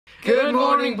Good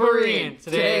morning, Berean!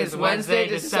 Today is Wednesday,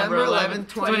 December 11th,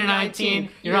 2019.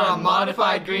 You're on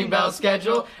modified Greenbelt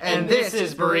schedule, and this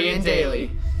is Berean Daily.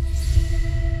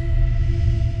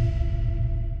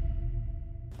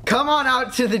 Come on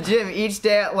out to the gym each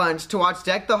day at lunch to watch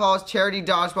Deck the Halls charity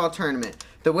dodgeball tournament.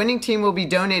 The winning team will be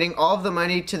donating all of the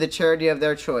money to the charity of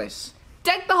their choice.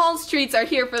 Deck the Halls treats are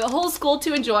here for the whole school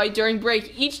to enjoy during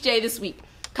break each day this week.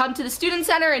 Come to the Student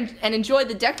Center and enjoy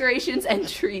the decorations and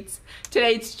treats.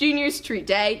 Today it's Juniors Treat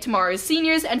Day, tomorrow is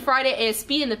Seniors, and Friday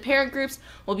ASB and the parent groups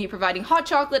will be providing hot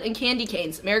chocolate and candy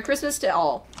canes. Merry Christmas to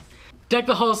all. Deck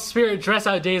the Halls Spirit Dress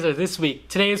Out Days are this week.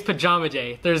 Today is Pajama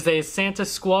Day, Thursday is Santa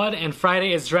Squad, and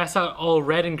Friday is Dress Out all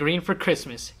red and green for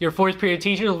Christmas. Your fourth period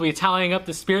teachers will be tallying up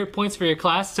the spirit points for your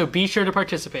class, so be sure to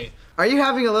participate. Are you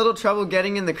having a little trouble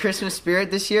getting in the Christmas spirit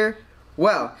this year?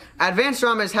 Well, Advanced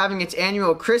Drama is having its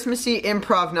annual Christmassy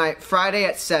Improv Night Friday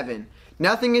at 7.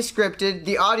 Nothing is scripted,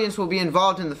 the audience will be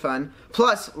involved in the fun,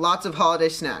 plus lots of holiday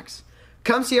snacks.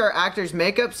 Come see our actors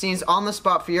make up scenes on the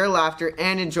spot for your laughter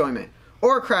and enjoyment,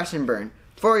 or crash and burn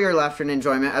for your laughter and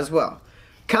enjoyment as well.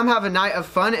 Come have a night of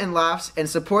fun and laughs and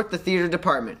support the theater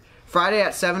department. Friday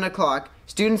at 7 o'clock.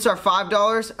 Students are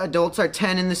 $5, adults are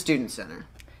 $10 in the Student Center.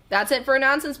 That's it for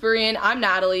announcements, Berean. I'm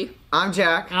Natalie. I'm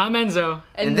Jack. I'm Enzo.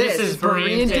 And this is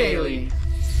Berean Daily.